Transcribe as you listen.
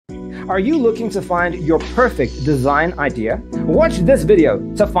Are you looking to find your perfect design idea? Watch this video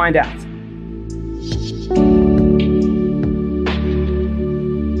to find out.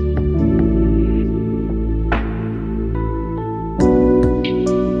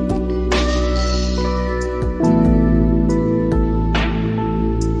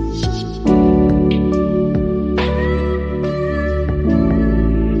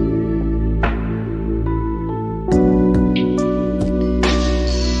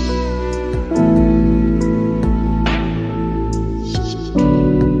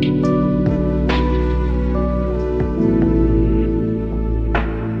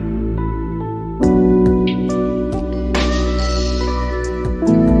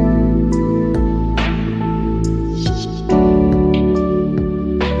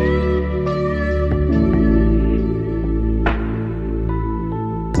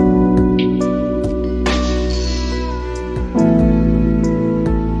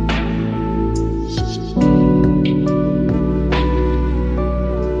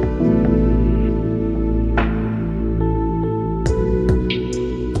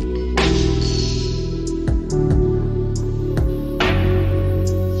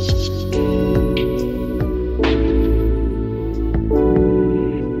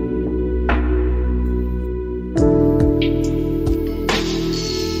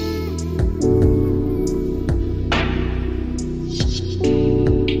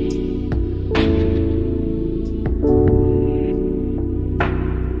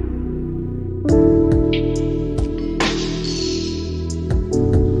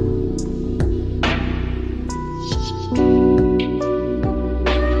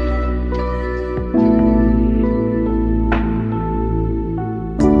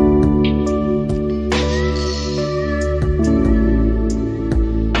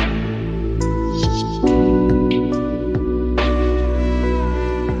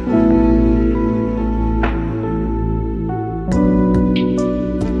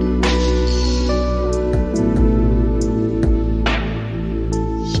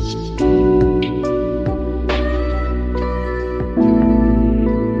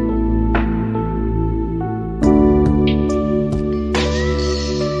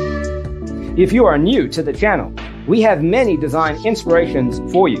 If you are new to the channel, we have many design inspirations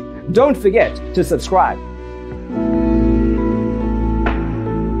for you. Don't forget to subscribe.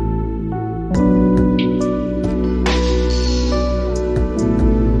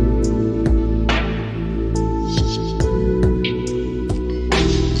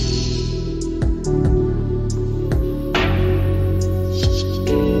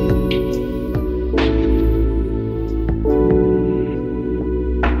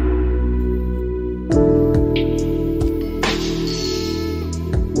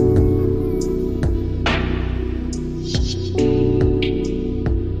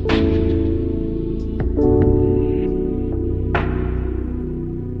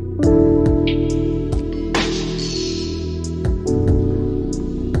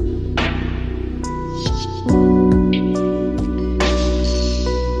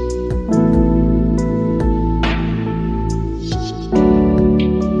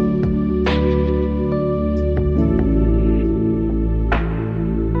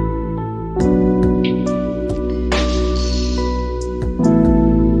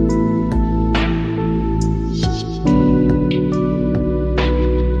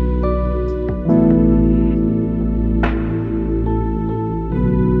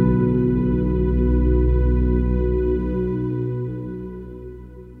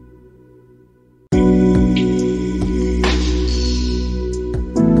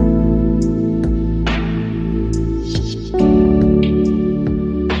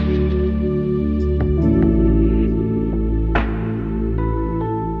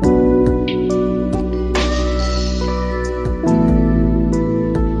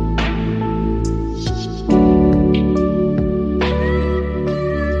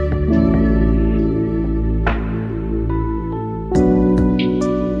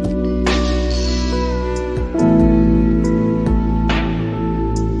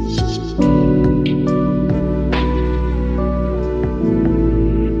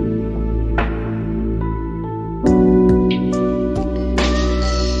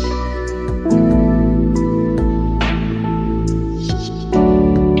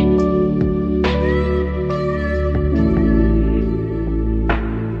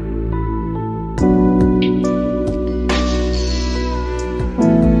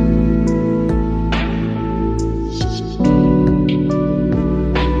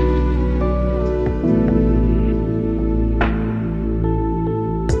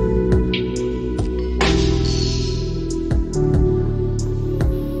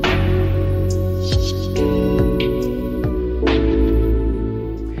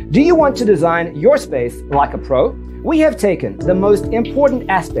 Do you want to design your space like a pro? We have taken the most important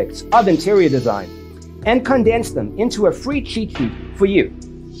aspects of interior design and condensed them into a free cheat sheet for you.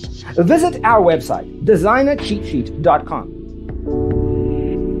 Visit our website, designercheatsheet.com.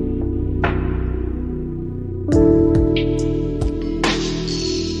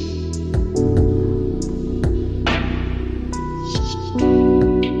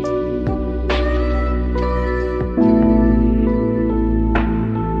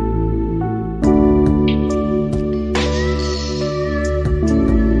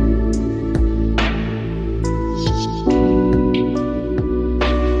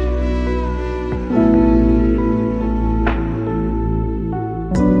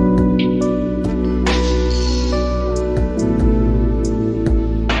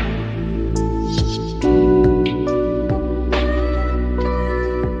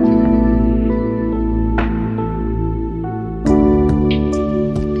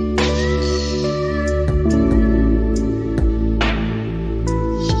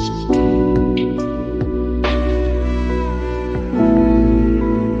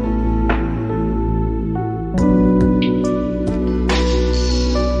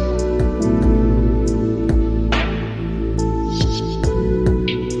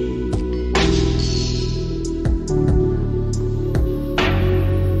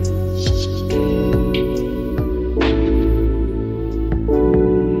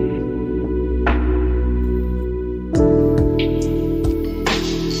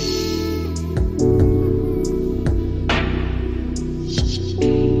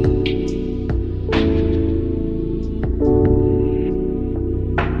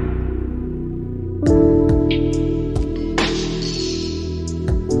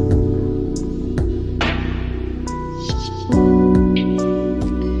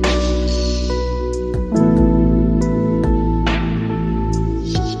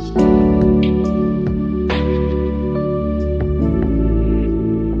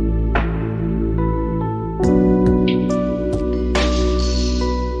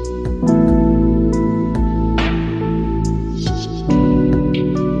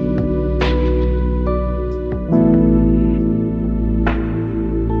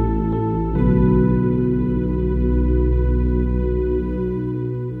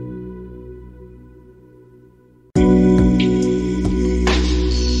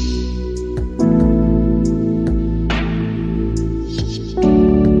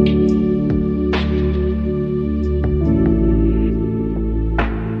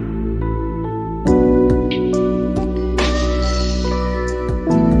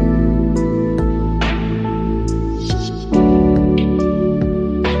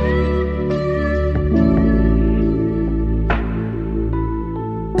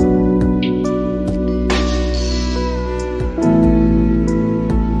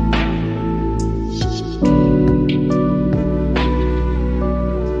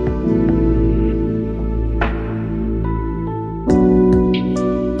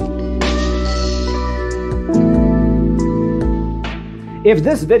 If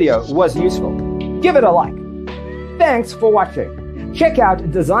this video was useful, give it a like. Thanks for watching. Check out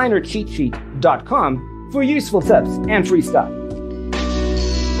designercheatsheet.com for useful tips and free stuff.